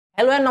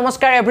Hello and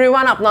namaskar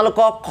everyone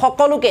apnalokok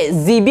সকলোকে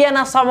GBN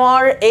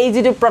ASSAMৰ এই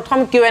যেটো প্ৰথম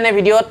Q&A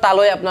ভিডিও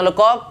তালৈ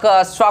আপোনালোকক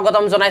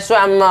স্বাগতম জনাইছো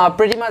I am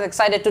pretty much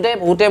excited today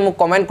বহুতে মোক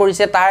কমেন্ট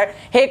কৰিছে তাৰ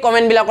সেই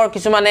কমেন্ট বিলাকৰ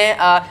কিছুমানে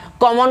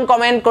কমন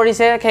কমেন্ট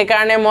কৰিছে সেই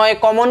কাৰণে মই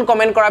কমন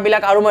কমেন্ট কৰা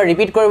বিলাক আৰু মই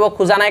ৰিপিট কৰিব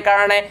খোজা নাই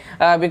কাৰণে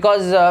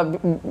because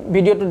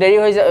ভিডিওটো দেৰি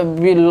হৈ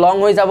লং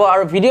হৈ যাব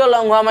আৰু ভিডিও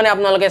লং হোৱা মানে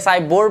আপোনালোকে চাই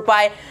বৰ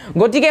পায়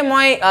গতিকে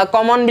মই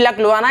কমন বিলাক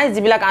লোৱা নাই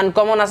যিবিলাক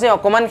আনকমন আছে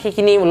অকমান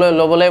সেইখিনি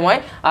লবলৈ মই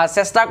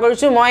চেষ্টা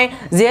কৰিছো মই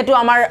যেহেতু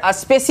আমাৰ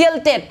স্পেশাল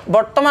টেট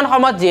বৰ্তমান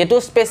সময়ত যেহেতু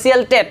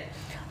স্পেশাল টেট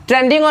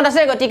ট্ৰেন্ডিং অন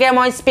আছে গতিকে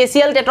মই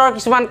স্পেশাল টেটৰ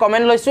কিছুমান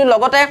কমেন্ট লৈছো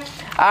লগতে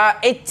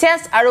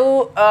HS আৰু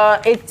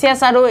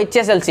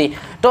HSLC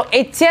তো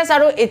HS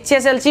আৰু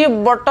HSLC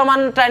বৰ্তমান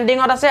ট্ৰেন্ডিং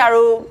অন আছে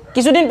আৰু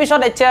কিছুদিন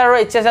পিছত HS আৰু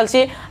HSLC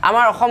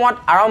আমাৰ অসমত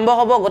আৰম্ভ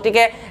হ'ব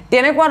গতিকে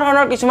তেনেকুৱা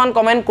ধৰণৰ কিছুমান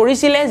কমেন্ট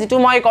কৰিছিলে যেটো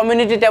মই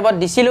কমিউনিটি টেবত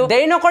দিছিলো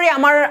দেৰি নকৰি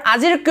আমাৰ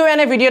আজিৰ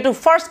Q&A ভিডিওটো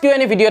ফাৰ্স্ট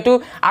Q&A ভিডিওটো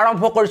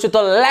আৰম্ভ কৰিছো তো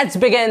লেটস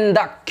বিগিন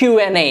দা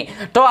Q&A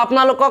তো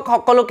আপোনালোকক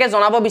সকলোকে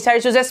জনাব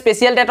বিচাৰিছো যে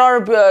স্পেশাল টেটৰ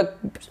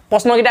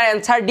প্ৰশ্নকেইটাৰ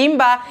এনসাৰ দিম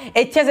বা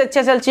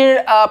HSLC ৰ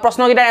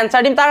প্ৰশ্নকেইটাৰ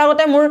এনসাৰ দিম তাৰ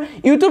আগতে মোৰ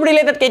YouTube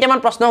ৰিলেটেড কেইটামান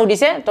প্ৰশ্ন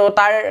উদিছে তো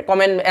তাৰ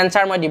কমেন্ট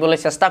এনসাৰ মই দিবলৈ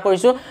চেষ্টা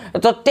কৰিছো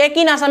তো টেক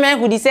ইন আসামে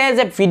উদিছে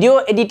যে ভিডিও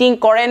এডিটিং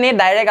কৰে নে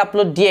ডাইৰেক্ট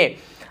আপলোড দিয়ে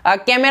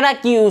ক্যামেৰা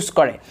কি ইউজ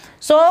কৰে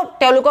সো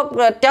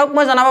তেওঁক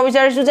মই জানাব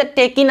বিচাৰিছো যে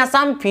tech in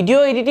Assam video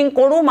editing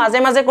কৰো মাঝে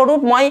মাঝে কৰো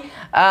মই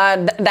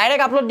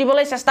ডাইৰেক্ট আপলোড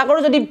দিবলৈ চেষ্টা কৰো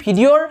যদি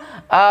ভিডিওৰ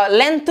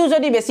লেন্থটো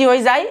যদি বেছি হৈ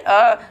যায়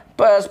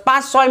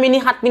 5-6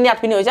 মিনিট 7 মিনিট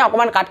 8 মিনিট হৈ যায়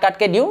অকমান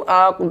কাটকে দিও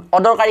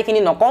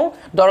অদৰকাৰীখিনি নকওঁ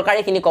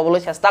দৰকাৰীখিনি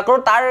কবলৈ চেষ্টা কৰো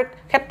তাৰ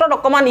ক্ষেত্ৰত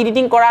অকমান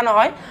এডিটিং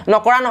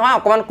নকৰা নহয়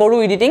অকমান কৰো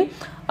এডিটিং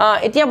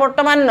এতিয়া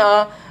বৰ্তমান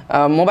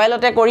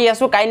মোবাইলতে কৰি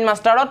আছো কাইন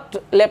মাষ্টাৰত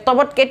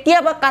ল্যাপটপত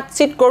কেতিয়াবা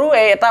কাটছিট কৰো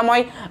এটা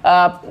মই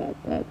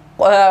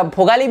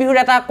ভোগালী বিহুৰ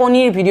এটা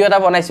কণীৰ ভিডিও এটা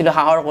বনাইছিলো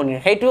হাঁহৰ কণীৰ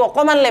হেইটো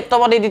অকমান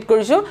ল্যাপটপত এডিট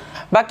কৰিছো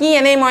বাকি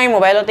এনেই মই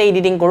মোবাইলতে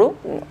এডিটিং কৰো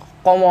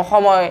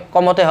সময়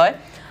কমতে হয়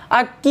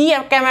কি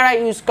ক্যামেৰা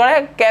ইউজ কৰে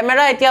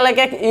ক্যামেৰা এতিয়া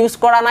লাগে ইউজ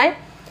কৰা নাই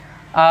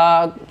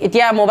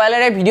এতিয়া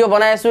মোবাইলৰে ভিডিও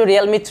বনাই আছো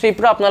Realme 3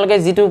 Pro আপোনালোকে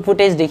যেটো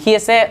ফুটেজ দেখি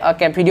আছে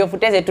ভিডিও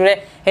ফুটেজ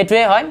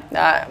হেতুৰে হয়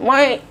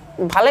মই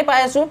ভালে পাই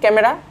আছো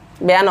ক্যামেৰা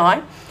বেয়া নহয়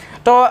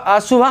তো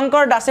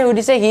শুভঙ্কৰ দাসে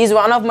উদিছে he is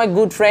one of my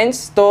good friends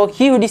তো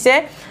হি উদিছে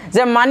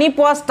যে মানি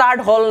পোৱা স্টাৰ্ট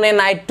হল নে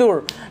নাইট টুৰ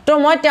তো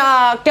মই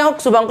তেওঁক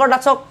শুভঙ্কৰ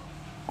দাসক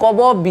কব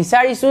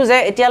বিচাৰিছো যে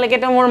এতিয়ালৈকে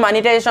তো মোৰ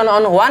মনিটাইজেশন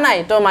অন হোৱা নাই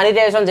তো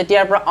মনিটাইজেশন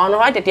যেতিয়াৰ পৰা অন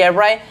হয় তেতিয়াৰ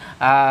পৰাই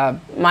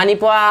মানি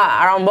পোৱা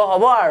আৰম্ভ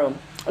হ'ব আৰু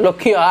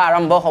লক্ষী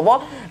আৰম্ভ হ'ব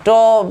তো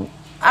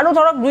আৰু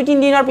ধৰক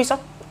 2-3 দিনৰ পিছত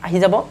আহি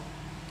যাব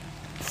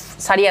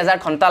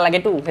 4000 ঘণ্টা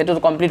লাগেটো হেতু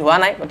কমপ্লিট হোৱা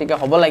নাই গতিকে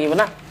হ'ব লাগিব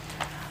না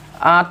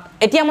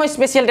এতিয়া মই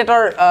স্পেশাল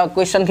টেটৰ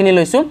কোৱেশ্চনখিনি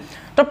লৈছো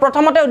তো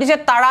প্ৰথমতে উদিছে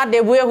তাৰা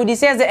দেবুয়ে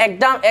উদিছে যে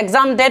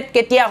এক্সাম ডেট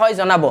কেতিয়া হয়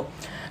জনাব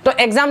তো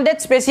এক্সাম ডেট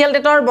স্পেশাল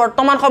টেটৰ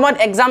বৰ্তমান সময়ত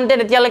এক্সাম ডেট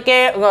এতিয়ালৈকে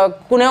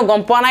কোনেও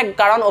গম পোৱা নাই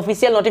কাৰণ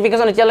অফিচিয়েল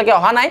নোটিফিকেশন এতিয়ালৈকে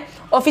অহা নাই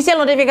অফিচিয়েল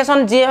নোটিফিকেশন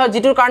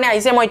যেটোৰ কাৰণে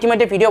আহিছে মই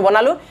ইতিমধ্যে ভিডিও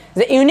বনালো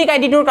যে ইউনিক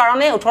আইডিটোৰ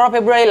কাৰণে 18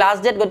 ফেব্ৰুৱাৰী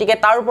লাষ্ট ডেট গতিকে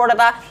তাৰ ওপৰত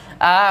এটা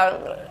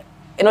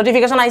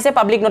নোটিফিকেশন আহিছে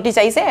পাব্লিক নোটিস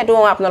আহিছে এটো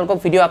মই আপোনালোকক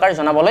ভিডিও আকাৰ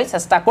জনাবলৈ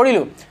চেষ্টা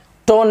কৰিলো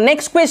तो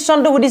नेक्स्ट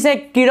क्वेश्चन तो उदिसे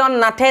किरण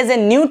नाथे जे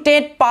न्यू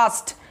टेट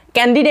पास्ट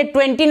कैंडिडेट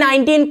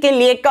 2019 के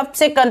लिए कब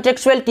से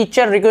कॉन्ट्रैक्चुअल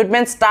टीचर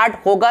रिक्रूटमेंट स्टार्ट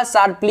होगा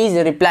सर प्लीज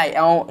रिप्लाई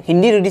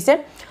हिंदी उदिसे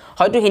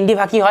হয়তো হিন্দি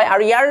ভাষী হয়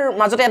আৰু ইয়াৰ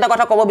মাজতে এটা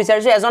কথা ক'ব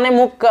বিচাৰিছো এজনে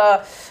মোক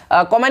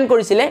কমেন্ট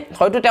কৰিছিলে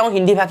হয়তো তেওঁ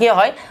হিন্দি ভাষী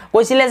হয়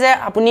কৈছিলে যে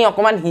আপুনি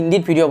অকমান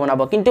হিন্দীত ভিডিও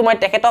বনাব কিন্তু মই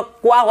তেখেতক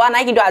কোৱা হোৱা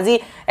নাই কিন্তু আজি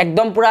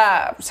একদম পুৰা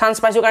চান্স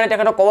পাইছো কাৰণে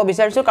তেখেতক ক'ব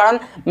বিচাৰিছো কাৰণ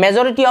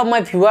majority of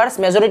my viewers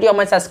majority of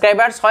my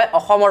সাবস্ক্ৰাইবাৰ্স হয়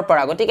অসমৰ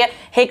পৰা গতিকে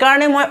সেই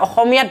কাৰণে মই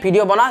অসমীয়াত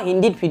ভিডিও বনাও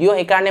হিন্দীত ভিডিও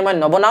সেই কাৰণে মই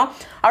নবনাও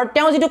আৰু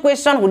তেওঁ যেটো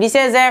কোৱেশ্চন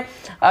উদিছে যে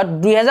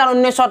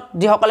 2019 ত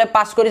যিসকলে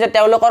পাস কৰিছে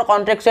তেওঁলোকৰ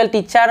কন্ট্ৰাক্চুৱেল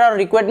টিচাৰৰ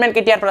ৰিক্ৰুটমেন্ট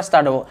কেতিয়াৰ পৰা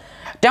ষ্টাৰ্ট হ'ব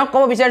তেওঁ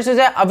কব বিচাৰিছো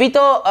যে अभी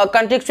तो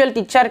कॉन्ट्रैक्चुअल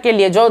टीचर के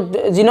लिए जो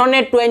जिन्होंने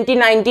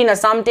 2019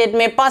 असम टेट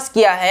में पास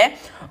किया है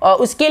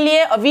उसके लिए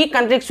अभी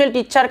कॉन्ट्रैक्चुअल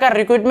टीचर का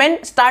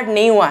रिक्रूटमेंट स्टार्ट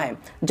नहीं हुआ है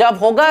जब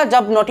होगा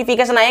जब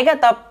नोटिफिकेशन आएगा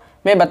तब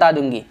मैं बता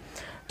दूंगी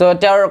तो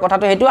তেওঁৰ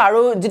কথাটো হেতু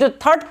আৰু যেটো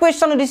থাৰ্ড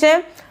কোৱেশ্চন উদিছে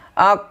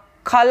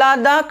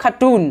খালাদা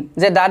খাতুন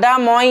যে দাদা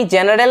মই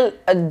জেনাৰেল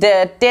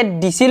টেট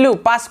দিছিলু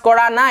পাস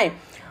কৰা নাই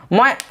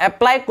মই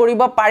এপ্লাই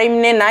কৰিব পাৰিম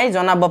নে নাই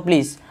জনাব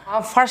প্লিজ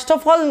ফাৰ্স্ট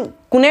অফ অল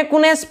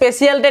কোনে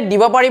স্পেশাল টেট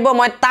দিব পাৰিব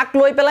মই তাক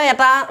লৈ পেলাই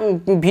এটা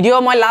ভিডিও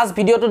মই লাষ্ট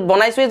ভিডিওটো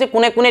বনাইছো যে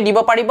কোনে দিব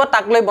পাৰিব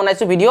তাক লৈ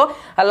বনাইছো ভিডিও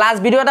লাষ্ট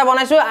ভিডিও এটা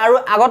বনাইছো আৰু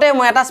আগতে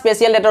মই এটা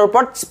স্পেশাল টেটৰ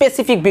ওপৰত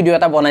স্পেসিফিক ভিডিও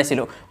এটা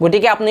বনাইছিলো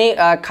গতিকে আপুনি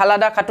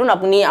খালাদা খাতুন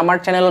আপুনি আমাৰ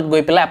চেনেলত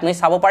গৈ পেলাই আপুনি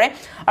চাব পাৰে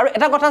আৰু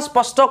এটা কথা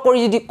স্পষ্ট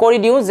কৰি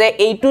দিও যে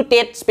এইটো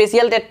টেট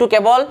স্পেশাল টেটটো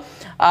কেৱল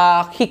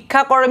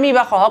শিক্ষাকৰ্মী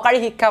বা সহকাৰী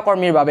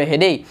শিক্ষাকৰ্মীৰ বাবে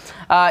হেদেই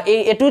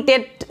এটু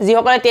টেট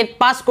যিসকলে টেট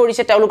পাস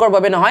কৰিছে তেওঁলোকৰ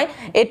বাবে নহয়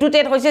এটু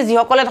টেট হৈছে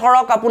যিসকলে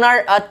ধৰক আপোনাৰ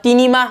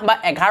 3 মাহ বা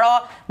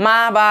 11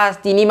 মাহ বা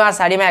 3 মাহ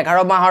 4 মাহ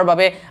 11 মাহৰ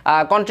বাবে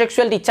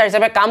কন্ট্ৰাক্চুৱেল টিচাৰ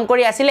হিচাপে কাম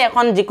কৰি আছিল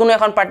এখন যিকোনো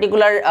এখন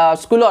পাৰ্টিকুলাৰ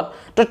স্কুলত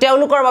তো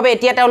তেওঁলোকৰ বাবে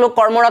এতিয়া তেওঁলোক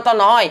কৰ্মৰত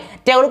নহয়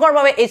তেওঁলোকৰ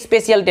বাবে এই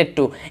স্পেশাল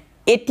টেটটো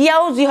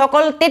এতিয়াও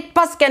যিসকল TET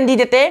pass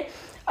ক্যান্ডিডেটে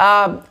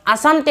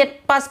Assam TET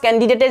pass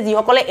ক্যান্ডিডেটে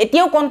যিসকলে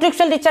এতিয়াও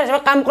কন্ট্রাকচুয়াল টিচার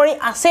হিচাপে কাম কৰি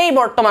আছেই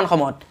বৰ্তমান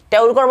সময়ত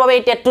তেওঁলোকৰ বাবে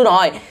এই টেটটো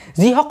নহয়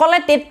যিসকলে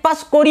টেট পাস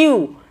কৰিও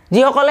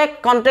যিসকলে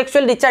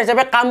কন্ট্ৰাকচুয়াল টিচাৰ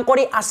হিচাপে কাম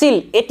কৰি আছিল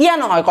এতিয়া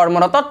নহয়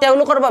কৰ্মৰত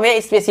তেওঁলোকৰ বাবে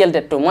স্পেশাল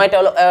টেটটো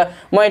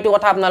মই এইটো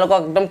কথা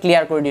আপোনালোকক একদম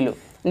ক্লিয়াৰ কৰি দিলো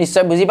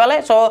নিশ্চয় বুজি পালে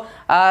সো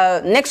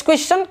নেক্সট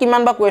কোৱেশ্চন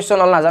কিমান বা কোৱেশ্চন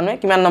হল নাজানো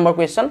কিমান number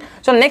question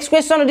so next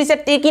question দিছে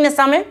টেক ইন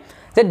আসামে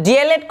যে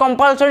ডিএলএড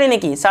কম্পালসৰি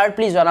নেকি স্যাৰ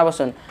প্লিজ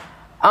জনাবচোন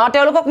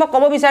তেওঁলোকক মই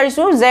ক'ব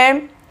বিচাৰিছো যে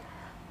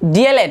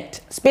ডিএলএড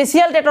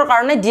স্পেশাল টেটৰ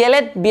কাৰণে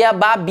ডিএলএড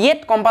বা বিএড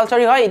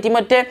কম্পালসৰি হয়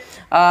ইতিমধ্যে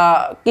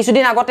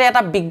কিছুদিন আগতে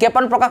এটা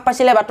বিজ্ঞাপন প্ৰকাশ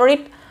পাইছিলে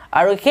বাতৰিত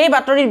আৰু সেই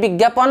বাতৰিৰ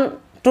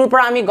বিজ্ঞাপনটোৰ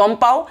পৰা আমি গম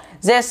পাও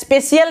যে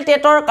স্পেশাল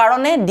টেটৰ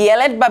কাৰণে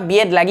ডিএলএড বা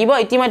বিএড লাগিব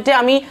ইতিমধ্যে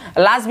আমি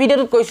লাষ্ট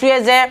ভিডিওত কৈছোয়ে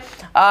যে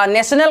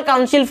national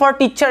council for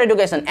teacher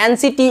education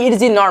এনসিটিইৰ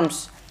যি নৰ্মস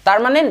তাৰ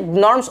মানে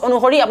নৰ্মস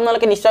অনুসৰি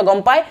আপোনালোকে নিশ্চয় গম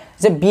পায়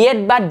যে বিএড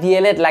বা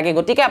ডিএলএড লাগে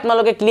গতিকে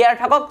আপোনালোকে ক্লিয়াৰ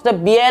থাকক যে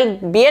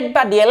বিএড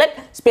বা ডিএলএড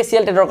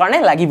স্পেশাল টেটৰ কাৰণে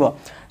লাগিব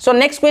সো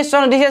নেক্সট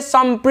কোৱেশ্চন দিছে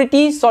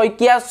সম্প্ৰীতি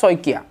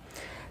শইকীয়া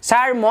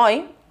স্যাৰ মই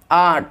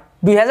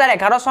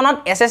 2011 চনত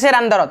এসএসএৰ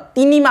আন্ডাৰত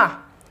 3 মাহ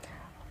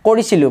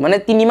কৰিছিলো মানে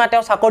 3 মাহ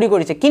তেওঁ চাকৰি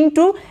কৰিছে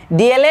কিন্তু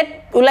ডিএলএড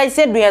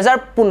উলাইছে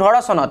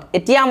 2015 চনত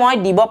এতিয়া মই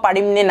দিব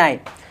পাৰিম নে নাই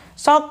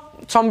সক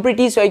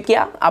সম্প্ৰীতি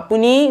শইকীয়া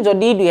আপুনি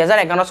যদি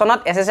 2011 চনত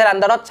এসএসএৰ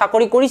আন্ডাৰত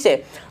চাকৰি কৰিছে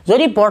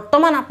যদি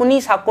বৰ্তমান আপুনি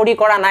চাকৰি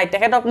কৰা নাই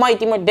তেখেতক মই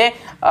ইতিমধ্যে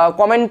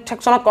কমেন্ট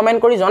সেকশনত কমেন্ট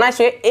কৰি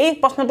জনাইছো এই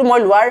প্ৰশ্নটো মই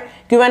লোৱাৰ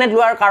কিউএনএ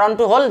লোৱাৰ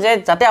কাৰণটো হল যে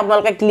যাতে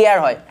আপোনালোকে ক্লিয়াৰ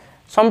হয়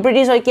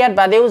সম্প্ৰীতি শইকীয়াত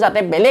বাদেও যাতে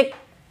বেলেগ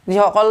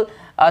যিসকল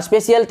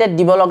স্পেশাল টেট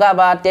দিব লগা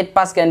বা টেট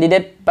পাস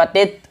ক্যান্ডিডেট বা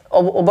টেট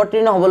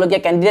অবতীৰ্ণ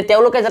হ'বলগীয়া ক্যান্ডিডেট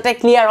তেওঁলোকে যাতে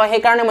ক্লিয়াৰ হয়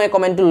সেই কাৰণে মই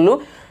কমেন্টটো ললো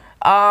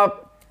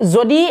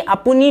যদি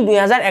আপুনি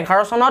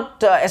 2011 চনত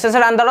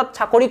এসএসএৰ আন্ডাৰত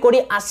চাকৰি কৰি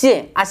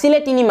আছিল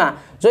 3 মাহ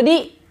যদি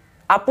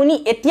আপুনি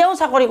এতিয়াও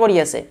চাকৰি কৰি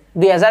আছে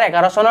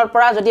 2011 চনৰ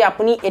পৰা যদি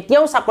আপুনি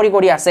এতিয়াও চাকৰি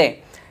কৰি আছে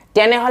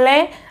তেনেহলে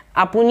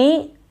আপুনি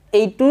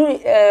এইটো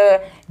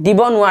দিব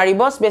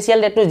নোৱাৰিব স্পেশাল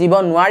টেটটো দিব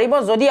নোৱাৰিব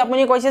যদি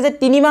আপুনি কৈছে যে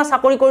 3 মাহ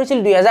চাকৰি কৰিছিল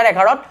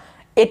 2011 ত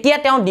এতিয়া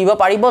তেওঁ দিব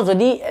পাৰিব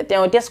যদি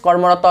তেওঁ এতিয়া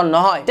কৰ্মৰত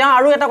নহয় তেওঁ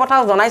আৰু এটা কথা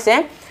জনাইছে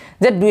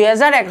যে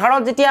 2011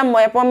 ত যেতিয়া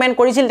এপইন্টমেন্ট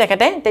কৰিছিল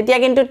তেখেতে তেতিয়া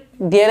কিন্তু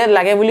ডিএলএড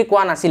লাগে বুলি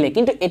কোৱা নাছিলে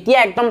কিন্তু এতিয়া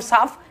একদম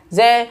সাফ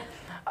যে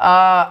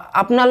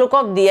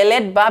আপোনালোকক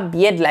ডিএলএড বা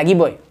বিএড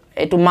লাগিবই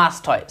এটো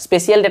মাস্ট হয়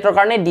স্পেশাল টেটৰ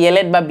কাৰণে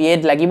ডিএলএড বা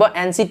বিএড লাগিব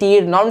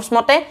এনসিটিইৰ নৰ্মস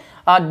মতে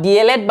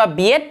ডিএলএড বা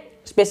বিএড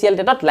স্পেশাল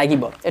টেটত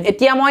লাগিব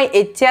এতিয়া মই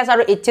এইচএস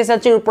আৰু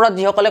এইচএসএলচিৰ ওপৰত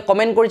যিসকলে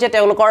কমেন্ট কৰিছে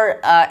তেওঁলোকৰ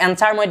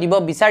আনসাৰ মই দিব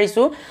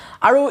বিচাৰিছো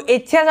আৰু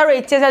এইচএস আৰু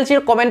এইচএসএলচিৰ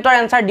কমেন্টৰ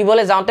আনসাৰ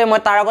দিবলৈ যাওঁতে মই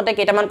তাৰ আগতে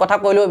কেইটামান কথা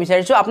কৈলো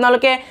বিচাৰিছো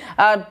আপোনালোকে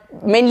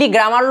মেইনলি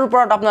গ্ৰামাৰৰ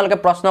ওপৰত আপোনালোকে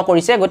প্ৰশ্ন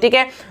কৰিছে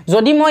গতিকে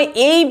যদি মই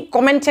এই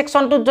কমেন্ট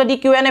সেকশনটোত যদি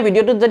কিউএনএ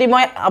ভিডিওটোত যদি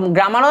মই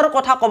গ্ৰামাৰৰ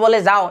কথা ক'বলৈ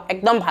যাওঁ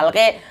একদম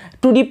ভালকে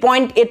to the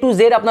point A to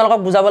Z আপোনালোকক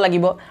বুজাব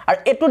লাগিব আৰু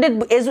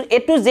এ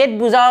টু জেড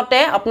বুজাওতে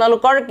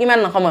আপোনালোকৰ কিমান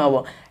সময় হ'ব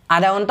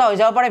আধা ঘন্টা হৈ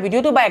যাব পাৰে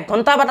ভিডিওটো বা 1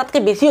 ঘন্টা বা তাতকৈ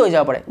বেছি হৈ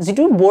যাব পাৰে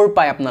যেটো বৰ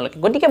পায় আপোনালোকে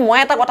গতিকে মই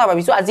এটা কথা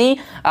ভাবিছো আজি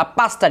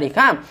 5 তাৰিখ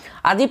হা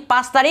আজি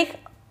 5 তাৰিখ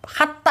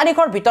 7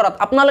 তাৰিখৰ ভিতৰত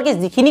আপোনালোকে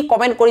যিখিনি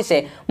কমেন্ট কৰিছে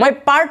মই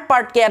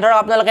পাৰ্ট কে ধৰ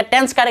আপোনালোকে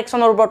টেন্স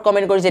কাৰেকচনৰ ওপৰত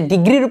কমেন্ট কৰিছে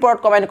ডিগ্ৰীৰ ওপৰত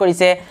কমেন্ট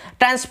কৰিছে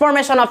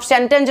ট্ৰান্সফৰমেশন অফ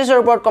সেন্টেন্সেছৰ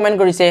ওপৰত কমেন্ট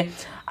কৰিছে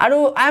আৰু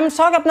আই এম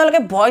সক আপোনালোকে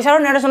ভয়েস আৰু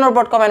নেৰেশনৰ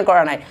ওপৰত কমেন্ট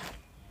কৰা নাই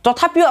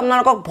তথাপিও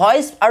আপোনালোকক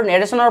ভয়েস আৰু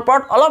নেৰেশনৰ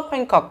ওপৰত অলপ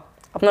সংখ্যক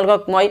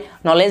আপোনালোকক মই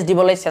নলেজ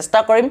দিবলৈ চেষ্টা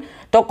কৰিম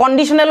তো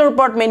কন্ডিশনেলৰ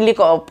ওপৰত মেইনলি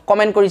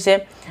কমেন্ট কৰিছে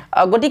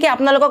গতিকে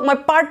আপোনালোকক মই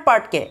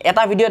পাৰ্ট কে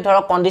এটা ভিডিও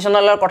ধৰক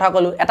কন্ডিশনেলৰ কথা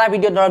কলো এটা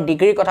ভিডিও ধৰক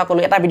ডিগ্ৰীৰ কথা কলো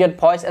এটা ভিডিওত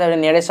ভয়েস এটা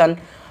নেৰেশন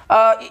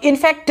in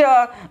fact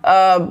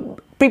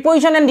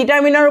preposition and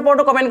determiner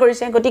ওপৰতো কমেন্ট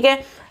কৰিছে গতিকে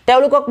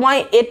তেওঁলোকক মই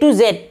a to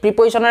z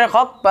prepositioner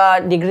হক বা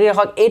ডিগ্ৰীৰ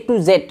হক a to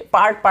z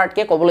পাৰ্ট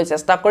কে ক'বলৈ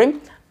চেষ্টা কৰিম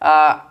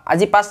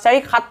আজি 5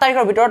 তাৰিখ 7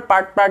 তাৰিখৰ ভিতৰত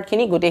পাৰ্ট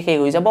খিনি গুটেই হে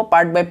হৈ যাব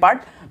পাৰ্ট বাই পাৰ্ট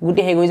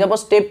গুটেই হে হৈ যাব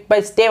স্টেপ বাই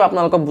স্টেপ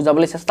আপোনালোকক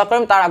বুজাবলৈ চেষ্টা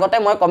কৰিম তাৰ আগতে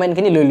মই কমেন্ট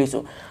খিনি লৈ লৈছো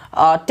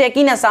tech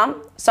in Assam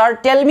sir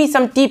tell me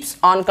some tips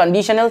on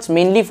conditionals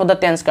mainly for the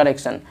tense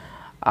correction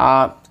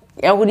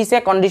এও দিছে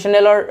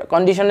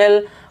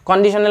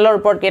কন্ডিশনেলৰ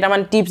ওপৰত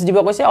কেইটামান টিপস দিব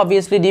কৈছে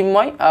obviously দিম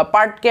মই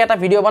পাৰ্ট কে এটা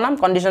ভিডিও বনাম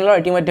কন্ডিশনেলৰ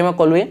ইতিমধ্যে মই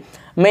কলোৱে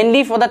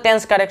mainly for the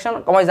tense correction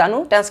মই জানো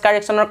টেন্স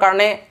কাৰেকচনৰ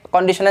কাৰণে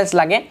কন্ডিশনেলস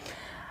লাগে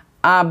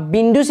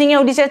বিন্দু সিংহে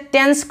উদিছে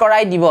টেন্স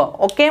কৰাই দিব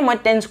ওকে মই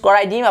টেন্স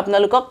কৰাই দিম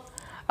আপোনালোকক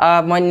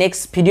মই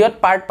নেক্সট ভিডিওত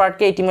পাৰ্ট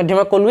কে ইতিমধ্যে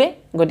মই কলোৱে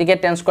গতিকে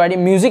টেন্স কৰাই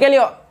দিম মিউজিক্যালি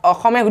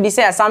অসমে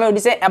উদিছে আসামে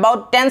উদিছে about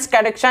tense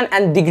correction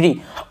and degree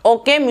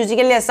okay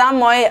musically Assam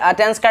মই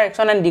টেন্স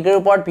কাৰেকচন এন্ড ডিগ্ৰীৰ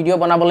ওপৰত ভিডিও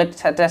বনাবলৈ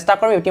চেষ্টা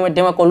কৰিম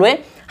ইতিমধ্যে মই কলোৱে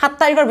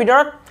 7 তাৰিখৰ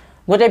ভিতৰত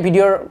গোটে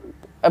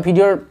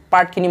ভিডিওৰ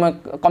পাৰ্ট খিনি মই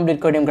কমপ্লিট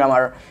কৰি দিম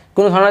গ্ৰামাৰৰ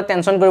কোনো ধৰণৰ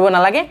টেনচন কৰিব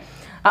নালাগে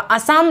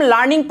Assam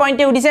learning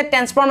পইণ্টে উদিছে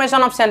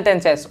ট্ৰান্সফৰমেশন of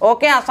সেন্টেন্সেছ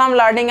okay Assam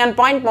learning and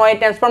point মই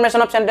ট্ৰান্সফৰমেশন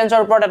অফ সেন্টেন্সৰ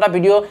ওপৰত এটা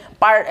ভিডিও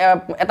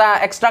এটা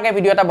এক্সট্ৰাকে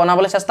ভিডিও এটা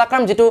বনাবলৈ চেষ্টা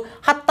কৰিম যেটো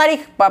 7 তাৰিখ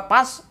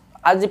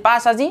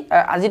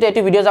 5 আজি তো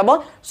এটো ভিডিও যাব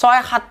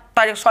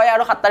 6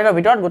 আৰু 7 তাৰিখৰ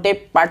ভিতৰত গোটেই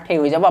পাৰ্ট হে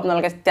হৈ যাব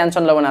আপোনালোকে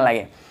টেনচন ল'ব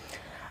নালাগে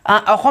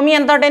অসমী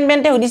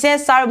এন্টাৰটেইনমেন্টে উদিছে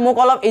স্যাৰ মোক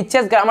অলপ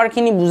এইচএস গ্ৰামাৰ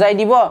খিনি বুজাই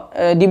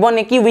দিব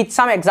নেকি with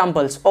some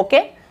examples okay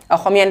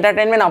Asomiya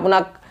entertainment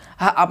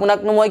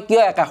আপোনাকনো মই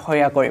কিয়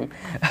একাষৰীয়া কৰিম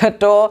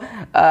তো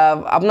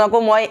আপোনাকো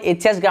মই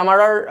এইচএছ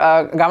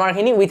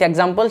গ্ৰামাৰখিনি উইথ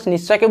এক্সাম্পলছ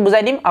নিশ্চয়কৈ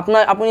বুজাই দিম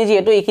আপুনি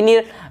যিহেতু এইখিনিৰ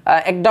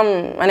একদম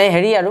মানে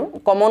হেৰি আৰু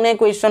কমনে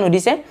কুৱেশ্যন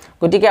সুধিছে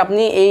গতিকে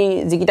আপুনি এই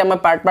যিকেইটা মই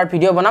পাৰ্ট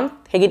ভিডিঅ' বনাম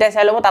সেইকেইটাই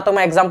চাই ল'ব তাতো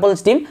মই এক্সাম্পলছ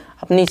দিম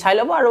আপুনি চাই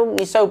ল'ব আৰু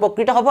নিশ্চয়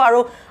উপকৃত হ'ব আৰু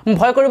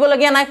ভয়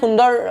কৰিবলগীয়া নাই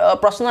সুন্দৰ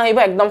প্ৰশ্ন আহিব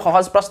একদম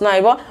সহজ প্ৰশ্ন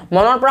আহিব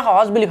মনৰ পৰা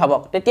সহজ বুলি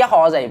ভাবক তেতিয়া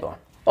সহজ আহিব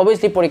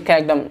অবভিয়াছলি পৰীক্ষা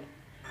একদম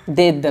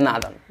দে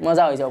নাদান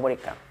মজা হৈ যাব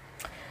পৰীক্ষা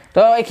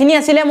তো এইখিনি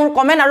আছিলে মোৰ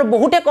কমেণ্ট আৰু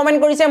বহুতে কমেণ্ট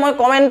কৰিছে মই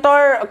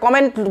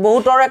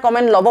বহুতৰে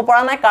কমেণ্ট ল'ব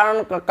পৰা নাই কাৰণ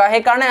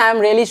সেইকাৰণে আই এম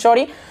ৰিয়েলি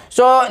চৰি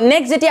চ'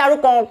 নেক্সট যেতিয়া আৰু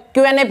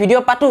Q&A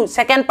ভিডিঅ' পাতোঁ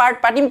ছেকেণ্ড পাৰ্ট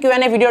পাতিম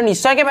Q&A ভিডিঅ'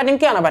 নিশ্চয়কৈ পাতিম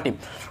কিয় নাপাতিম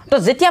তো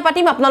যেতিয়া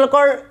পাতিম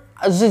আপোনালোকৰ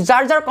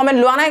যাৰ কমেণ্ট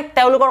লোৱা নাই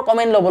তেওঁলোকৰ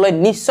কমেণ্ট ল'বলৈ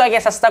নিশ্চয়কৈ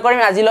চেষ্টা কৰিম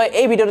আজিলৈ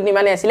এই ভিডিঅ'টো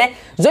ইমানেই আছিলে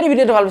যদি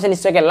ভিডিঅ'টো ভাল পাইছে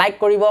নিশ্চয়কৈ লাইক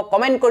কৰিব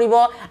কমেণ্ট কৰিব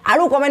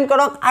আৰু কমেণ্ট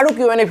কৰক আৰু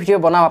Q&A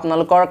ভিডিঅ' বনাওঁ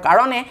আপোনালোকৰ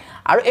কাৰণে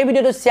আৰু এই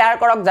ভিডিঅ'টো শ্বেয়াৰ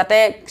কৰক যাতে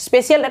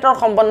স্পেচিয়েল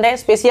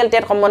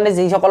টেট সম্বন্ধে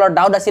যিসকলৰ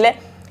ডাউট আছিলে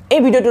এই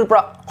ভিডিঅ'টোৰ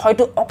পৰা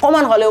হয়তো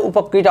অকণমান হ'লেও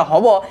উপকৃত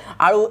হ'ব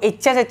আৰু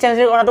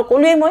HSLCৰ কথাটো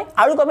ক'লোৱেই মই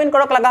আৰু কমেণ্ট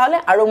কৰক লগা হ'লে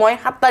আৰু মই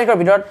 7 তাৰিখৰ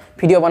ভিতৰত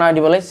ভিডিঅ' বনাই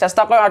দিবলৈ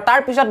চেষ্টা কৰিম আৰু তাৰ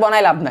পিছত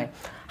বনাই লাভ নাই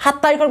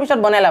 7 তাৰিখৰ পিছত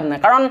বনাই লাভ নাই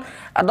কাৰণ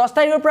 10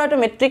 তাৰিখৰ পৰা এইটো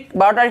মেট্ৰিক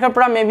 12 তাৰিখৰ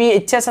পৰা মেবি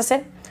HS আছে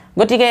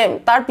গতিকে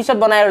তাৰ পিছত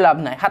বনাই আৰু লাভ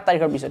নাই 7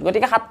 তাৰিখৰ পিছত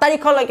গতিকে 7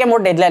 তাৰিখলৈকে মোৰ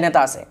ডেডলাইন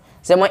এটা আছে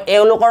যে মই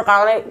এওঁলোকৰ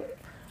কাৰণে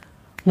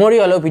মৰি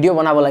হ'লেও ভিডিঅ'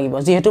 বনাব লাগিব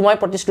যিহেতু মই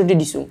প্ৰতিশ্ৰুতি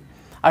দিছোঁ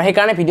আৰু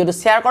সেইকাৰণে ভিডিঅ'টো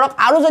শ্বেয়াৰ কৰক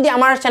আৰু যদি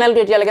আমাৰ চেনেলটো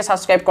এতিয়ালৈকে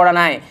ছাবস্ক্ৰাইব কৰা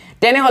নাই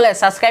তেনেহ'লে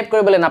ছাবস্ক্ৰাইব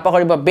কৰিবলৈ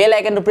নাপাহৰিব বেল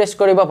আইকনটো প্ৰেছ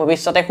কৰিব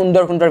ভৱিষ্যতে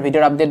সুন্দৰ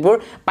ভিডিঅ'ৰ আপডেটবোৰ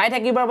পাই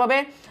থাকিবৰ বাবে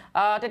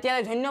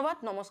তেতিয়ালৈ ধন্যবাদ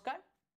নমস্কাৰ